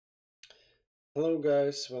Hello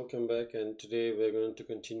guys, welcome back, and today we're going to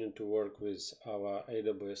continue to work with our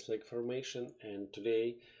AWS Lake Formation, and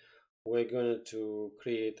today we're going to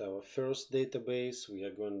create our first database. We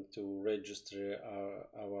are going to register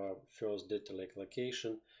our first data lake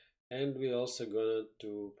location, and we're also going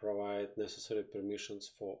to provide necessary permissions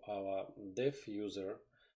for our dev user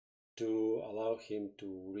to allow him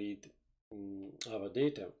to read our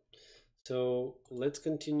data. So let's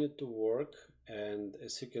continue to work, and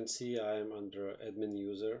as you can see, I am under admin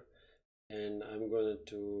user, and I'm going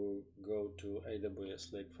to go to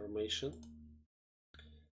AWS Lake Formation,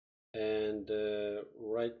 and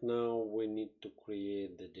right now we need to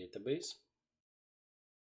create the database.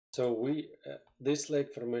 So this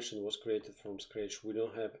lake formation was created from scratch. We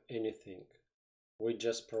don't have anything. We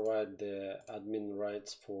just provide the admin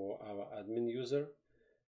rights for our admin user,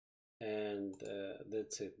 and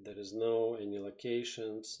that's it. There is no any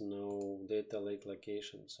locations, no data lake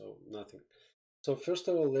location, so nothing. So first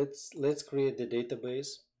of all, let's create the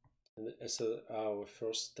database as our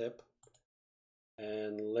first step,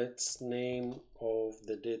 and let's name of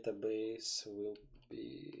the database will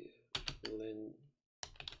be landing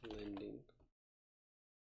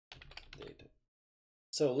data.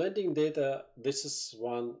 So landing data, this is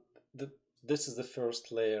this is the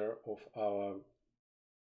first layer of our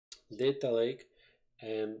data lake,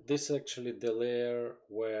 and this is actually the layer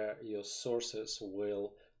where your sources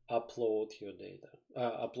will upload your data,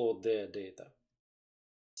 upload their data.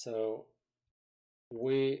 So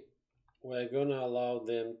we're gonna allow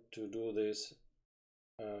them to do this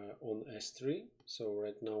on S3. So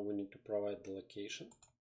right now we need to provide the location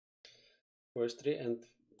for S3, and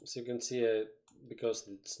as you can see, because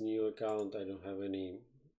it's new account, I don't have any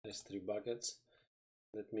S3 buckets.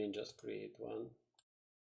 Let me just create one.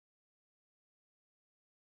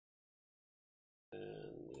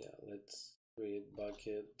 And yeah, let's create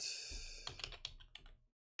bucket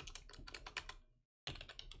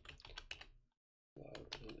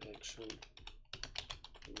cloud in action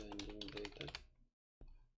landing data.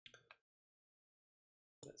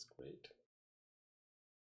 That's great.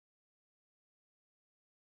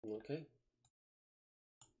 Okay,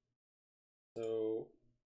 so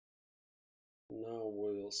now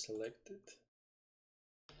we will select it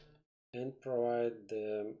and provide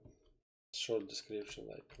the short description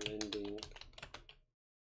like landing,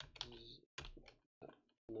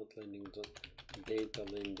 not landing zone, data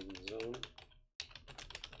landing zone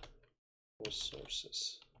for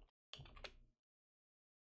sources.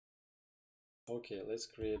 Okay, let's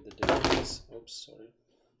create the database. Oops, sorry.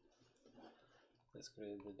 Let's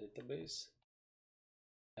create the database,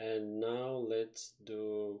 and now let's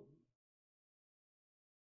do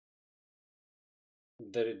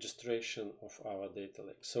the registration of our data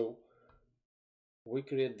lake. So we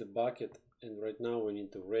create the bucket, and right now we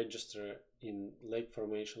need to register in lake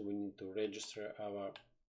formation. We need to register our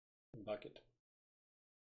bucket.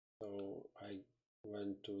 So I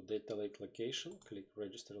went to data lake location, click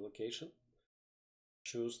register location,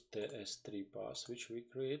 choose the S3 pass which we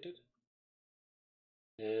created,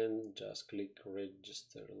 and just click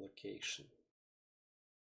register location.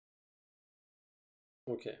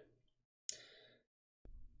 Okay,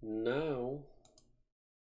 now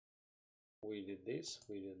we did this,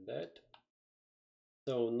 we did that.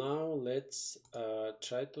 So now let's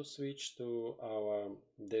try to switch to our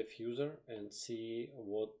dev user and see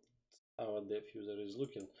what our dev user is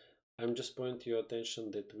looking. I'm just pointing your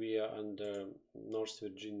attention that we are under North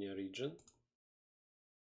Virginia region.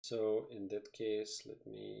 So in that case, let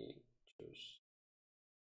me choose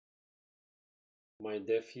my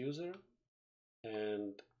dev user,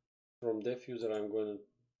 and from dev user I'm going to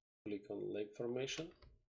click on lake formation,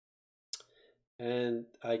 and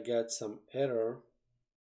I got some error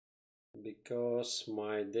because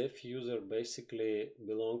my dev user basically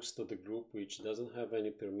belongs to the group which doesn't have any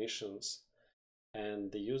permissions,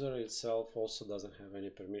 and the user itself also doesn't have any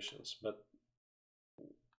permissions. But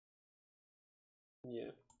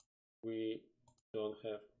yeah, we don't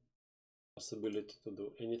have possibility to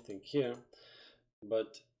do anything here.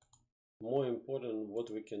 But more important, what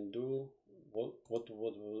we can do,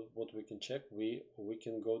 what we can check, we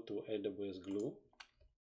can go to AWS Glue,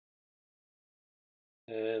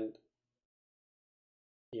 and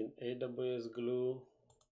in AWS Glue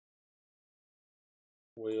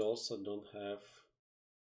we also don't have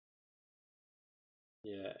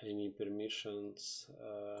any permissions.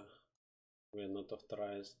 We are not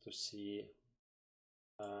authorized to see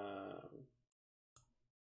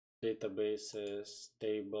databases,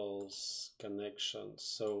 tables, connections,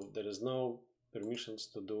 so there is no permissions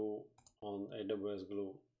to do on AWS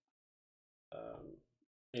Glue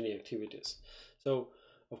any activities. So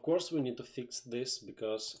Of course, we need to fix this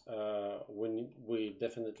because we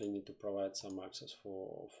definitely need to provide some access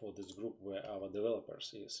for this group where our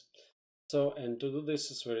developers is. So, and to do this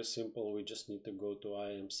is very simple. We just need to go to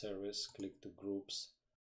IAM service, click to groups,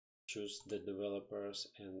 choose the developers,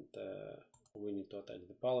 and we need to attach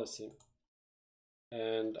the policy.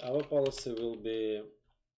 And our policy will be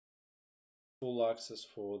full access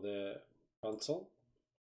for the console.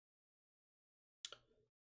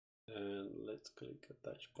 And let's click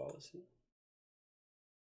attach policy.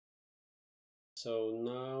 So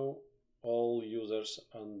now all users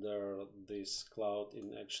under this Cloud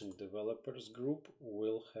in Action Developers group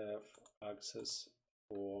will have access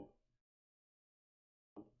for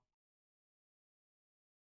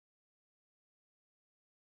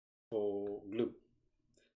Glue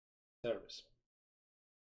service.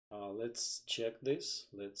 Let's check this.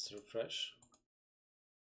 Let's refresh.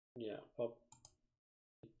 Yeah,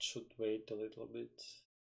 it should wait a little bit.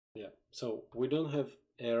 Yeah, so we don't have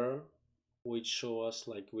error which show us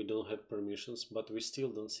like we don't have permissions, but we still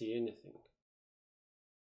don't see anything.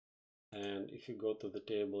 And if you go to the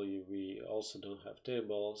table, we also don't have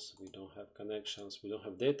tables, we don't have connections, we don't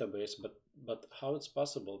have database. But how it's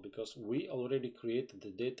possible? Because we already created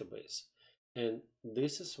the database, and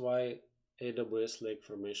this is why AWS Lake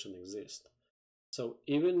Formation exists. So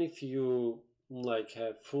even if you like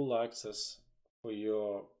have full access for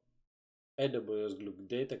your AWS Glue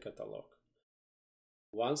data catalog,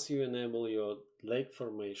 once you enable your Lake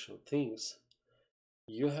Formation things,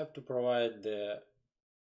 you have to provide the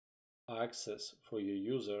access for your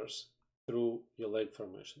users through your Lake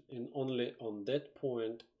Formation, and only on that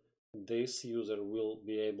point this user will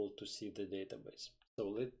be able to see the database.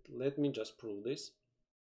 So let me just prove this.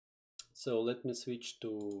 So let me switch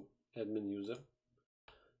to admin user.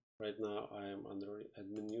 Right now I am under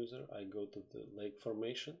admin user. I go to the Lake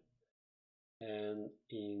Formation, and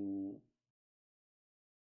in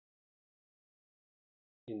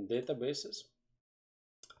databases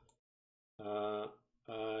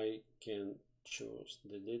I can choose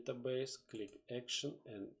the database, click action,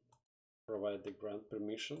 and provide the grant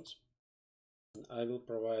permissions. And I will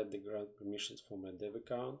provide the grant permissions for my dev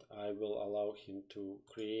account. I will allow him to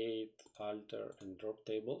create, alter, and drop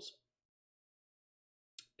tables.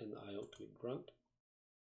 And I'll click grant.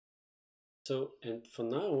 So, and for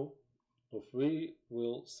now, if we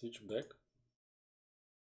will switch back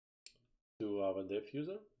to our dev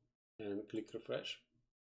user and click refresh.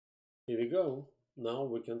 Here we go. Now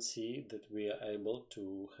we can see that we are able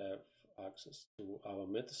to have access to our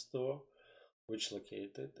meta store, which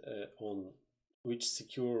located which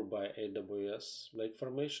secure by AWS Lake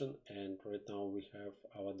Formation, and right now we have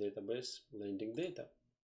our database landing data.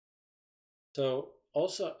 So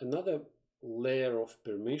also another layer of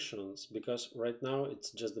permissions, because right now it's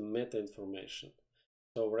just the meta information.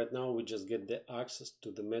 So right now we just get the access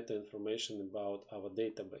to the meta information about our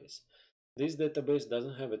database. This database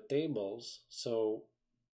doesn't have a tables, so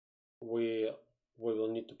we will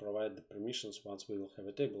need to provide the permissions once we will have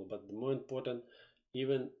a table. But the more important,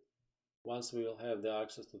 even once we will have the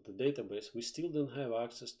access to the database, we still don't have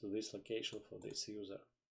access to this location for this user.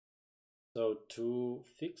 So to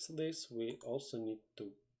fix this, we also need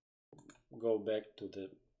to go back to the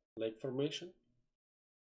Lake Formation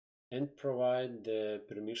and provide the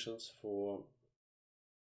permissions for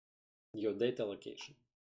your data location.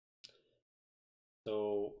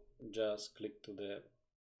 So just click to the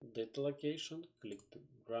data location, click to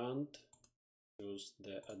grant, choose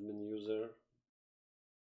the admin user,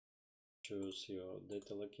 choose your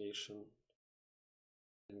data location,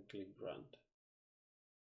 and click grant.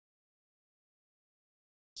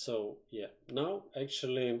 So yeah, now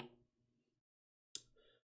actually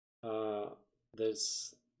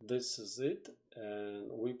this is it,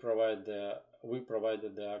 and we provided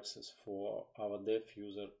the access for our dev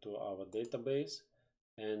user to our database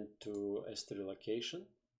and to S3 location.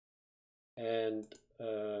 And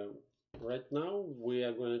right now we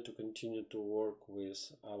are going to continue to work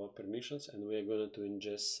with our permissions, and we are going to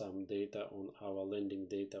ingest some data on our landing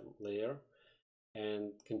data layer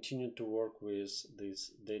and continue to work with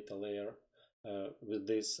this data layer, with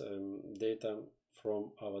this data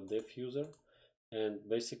from our dev user. And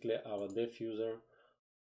basically our dev user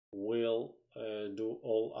will do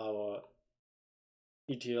all our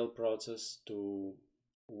ETL process to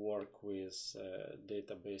work with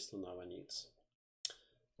data based on our needs.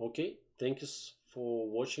 Okay, thank you for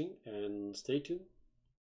watching and stay tuned.